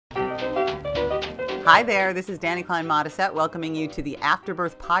Hi there, this is Danny Klein-Modisette welcoming you to the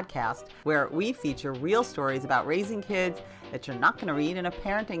Afterbirth podcast, where we feature real stories about raising kids that you're not going to read in a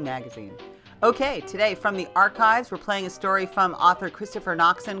parenting magazine. Okay, today from the archives, we're playing a story from author Christopher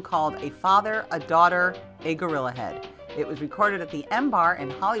Noxon called A Father, a Daughter, a Gorilla Head. It was recorded at the M Bar in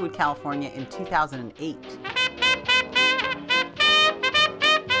Hollywood, California in 2008.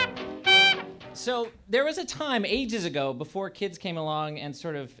 So there was a time ages ago before kids came along and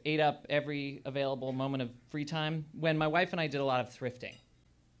sort of ate up every available moment of free time when my wife and I did a lot of thrifting.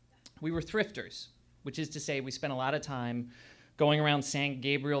 We were thrifters, which is to say we spent a lot of time going around San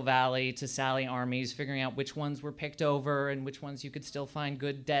Gabriel Valley to Sally Armies, figuring out which ones were picked over and which ones you could still find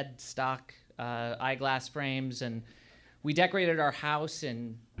good dead stock eyeglass frames. And we decorated our house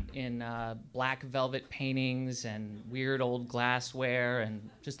in black velvet paintings and weird old glassware and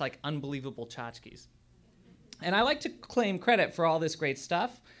just like unbelievable tchotchkes. And I like to claim credit for all this great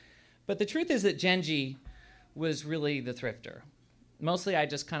stuff, but the truth is that Genji was really the thrifter. Mostly I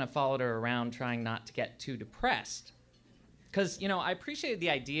just kind of followed her around trying not to get too depressed. Because, I appreciated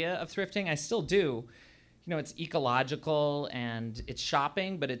the idea of thrifting. I still do. It's ecological and it's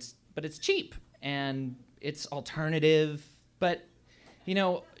shopping, but it's cheap and it's alternative. But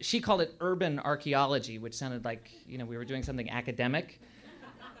she called it urban archaeology, which sounded like, we were doing something academic.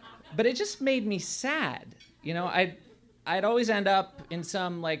 But it just made me sad. I'd always end up in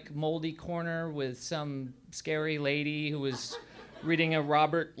some like moldy corner with some scary lady who was reading a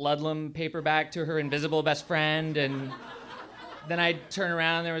Robert Ludlum paperback to her invisible best friend, and then I'd turn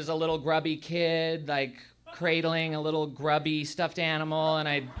around and there was a little grubby kid like cradling a little grubby stuffed animal,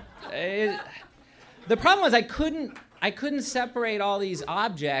 and the problem was I couldn't separate all these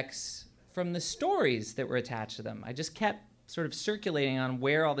objects from the stories that were attached to them. I just kept sort of circulating on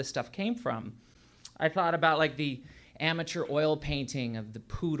where all this stuff came from. I thought about like the amateur oil painting of the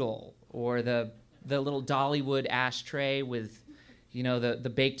poodle, or the little Dollywood ashtray with,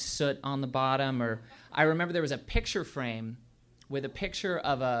 the baked soot on the bottom. Or I remember there was a picture frame with a picture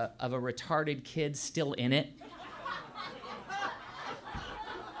of a retarded kid still in it.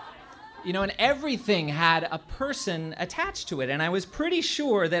 And everything had a person attached to it. And I was pretty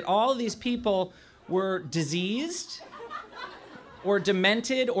sure that all of these people were diseased or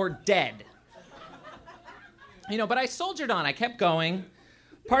demented or dead. But I soldiered on. I kept going,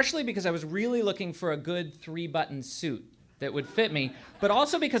 partially because I was really looking for a good 3-button suit that would fit me, but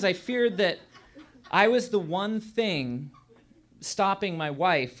also because I feared that I was the one thing stopping my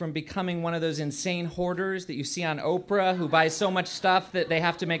wife from becoming one of those insane hoarders that you see on Oprah who buys so much stuff that they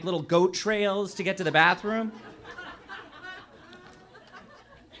have to make little goat trails to get to the bathroom.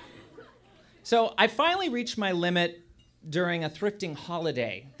 So I finally reached my limit during a thrifting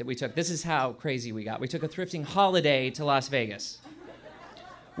holiday that we took. This is how crazy we got. We took a thrifting holiday to Las Vegas.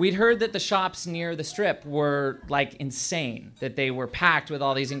 We'd heard that the shops near the Strip were like insane, that they were packed with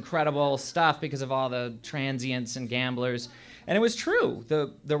all these incredible stuff because of all the transients and gamblers. And it was true.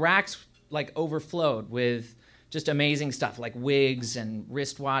 The racks like overflowed with just amazing stuff like wigs and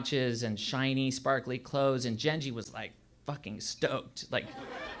wristwatches and shiny, sparkly clothes. And Genji was like fucking stoked.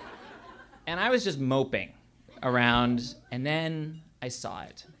 And I was just moping around. And then I saw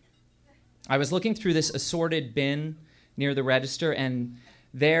it. I was looking through this assorted bin near the register, and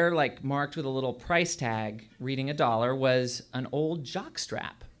there, like marked with a little price tag, reading $1, was an old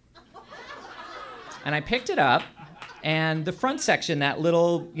jockstrap. And I picked it up. And the front section, that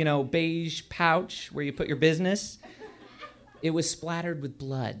little, beige pouch where you put your business, it was splattered with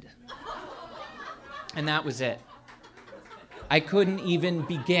blood. And that was it. I couldn't even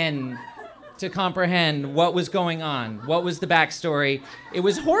begin to comprehend what was going on. What was the backstory? It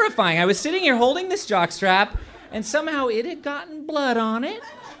was horrifying. I was sitting here holding this jockstrap, and somehow it had gotten blood on it.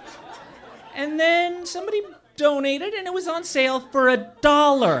 And then somebody donated, and it was on sale for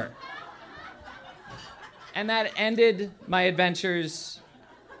 $1. And that ended my adventures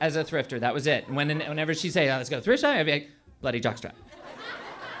as a thrifter. That was it. And whenever she'd say, let's go thrift shop, I'd be like, bloody jockstrap.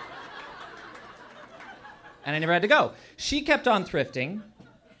 And I never had to go. She kept on thrifting.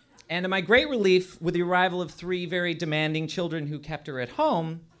 And to my great relief, with the arrival of 3 very demanding children who kept her at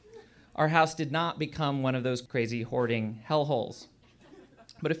home, our house did not become one of those crazy hoarding hellholes.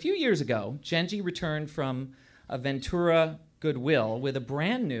 But a few years ago, Genji returned from a Ventura Goodwill with a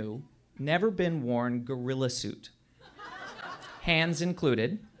brand new, never-been-worn gorilla suit, hands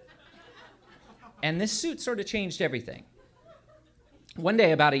included. And this suit sort of changed everything. One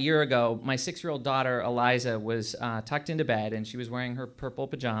day, about a year ago, my 6-year-old daughter, Eliza, was tucked into bed, and she was wearing her purple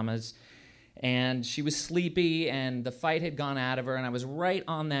pajamas, and she was sleepy, and the fight had gone out of her, and I was right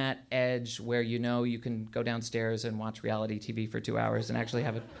on that edge where you can go downstairs and watch reality TV for 2 hours and actually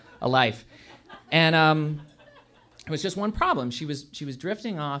have a life. And it was just one problem. She was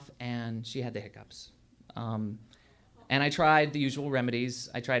drifting off, and she had the hiccups. And I tried the usual remedies.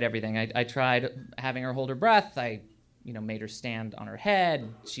 I tried everything. I tried having her hold her breath. I made her stand on her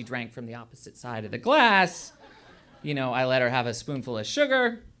head. She drank from the opposite side of the glass. I let her have a spoonful of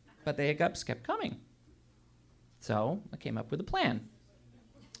sugar, but the hiccups kept coming. So I came up with a plan.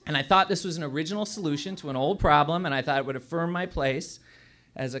 And I thought this was an original solution to an old problem, and I thought it would affirm my place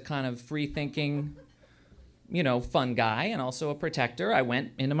as a kind of free-thinking, fun guy and also a protector. I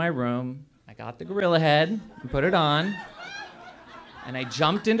went into my room, I got the gorilla head and put it on, and I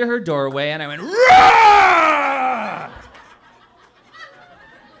jumped into her doorway, and I went, "Rah!"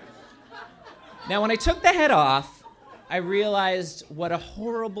 Now, when I took the head off, I realized what a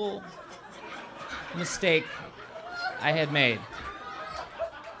horrible mistake I had made.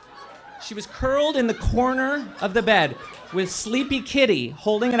 She was curled in the corner of the bed with Sleepy Kitty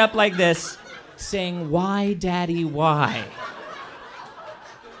holding it up like this, saying, "Why, Daddy, why?"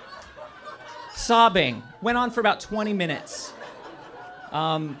 Sobbing. Went on for about 20 minutes.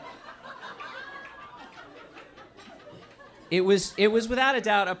 It was without a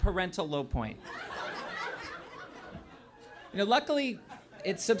doubt a parental low point. Luckily,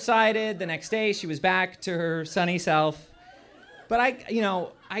 it subsided. The next day, she was back to her sunny self. But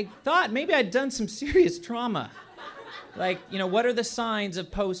I thought maybe I'd done some serious trauma. Like, what are the signs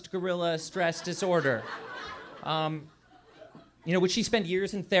of post-gorilla stress disorder? Would she spend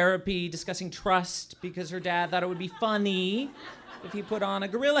years in therapy discussing trust because her dad thought it would be funny if he put on a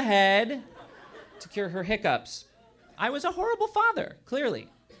gorilla head to cure her hiccups? I was a horrible father, clearly.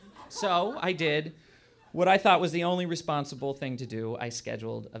 So I did what I thought was the only responsible thing to do. I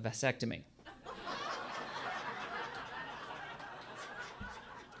scheduled a vasectomy.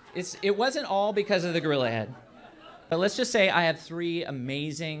 It wasn't all because of the gorilla head. But let's just say I have 3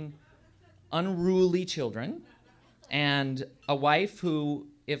 amazing, unruly children and a wife who,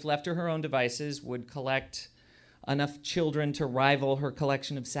 if left to her own devices, would collect enough children to rival her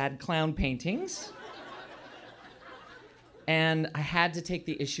collection of sad clown paintings. And I had to take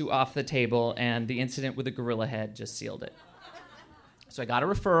the issue off the table, and the incident with the gorilla head just sealed it. So I got a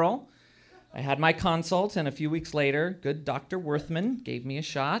referral. I had my consult, and a few weeks later, good Dr. Worthman gave me a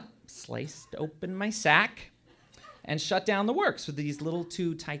shot, sliced open my sack, and shut down the works with these little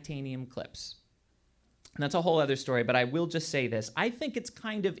 2 titanium clips. And that's a whole other story, but I will just say this. I think it's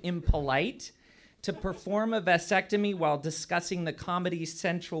kind of impolite to perform a vasectomy while discussing the Comedy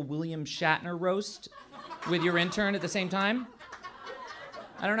Central William Shatner roast with your intern at the same time.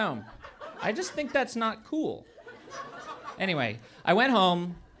 I don't know. I just think that's not cool. Anyway, I went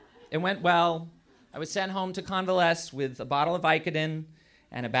home. It went well. I was sent home to convalesce with a bottle of Vicodin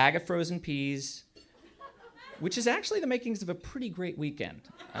and a bag of frozen peas, which is actually the makings of a pretty great weekend,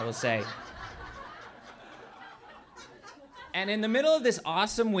 I will say. And in the middle of this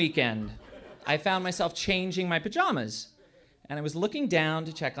awesome weekend, I found myself changing my pajamas. And I was looking down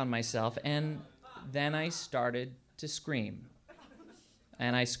to check on myself, and then I started to scream.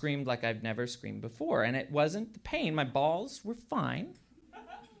 And I screamed like I've never screamed before. And it wasn't the pain. My balls were fine.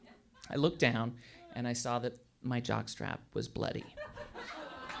 I looked down, and I saw that my jockstrap was bloody.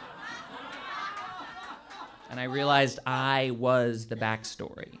 And I realized I was the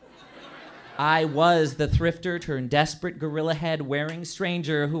backstory. I was the thrifter turned desperate gorilla head wearing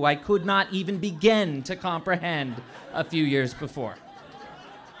stranger who I could not even begin to comprehend a few years before.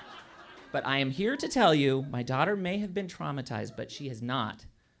 But I am here to tell you, my daughter may have been traumatized, but she has not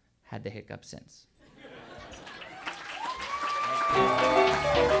had the hiccup since.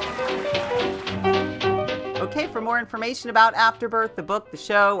 Okay, for more information about Afterbirth, the book, the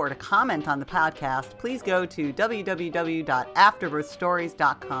show, or to comment on the podcast, please go to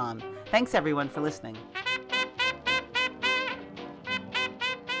www.afterbirthstories.com. Thanks, everyone, for listening.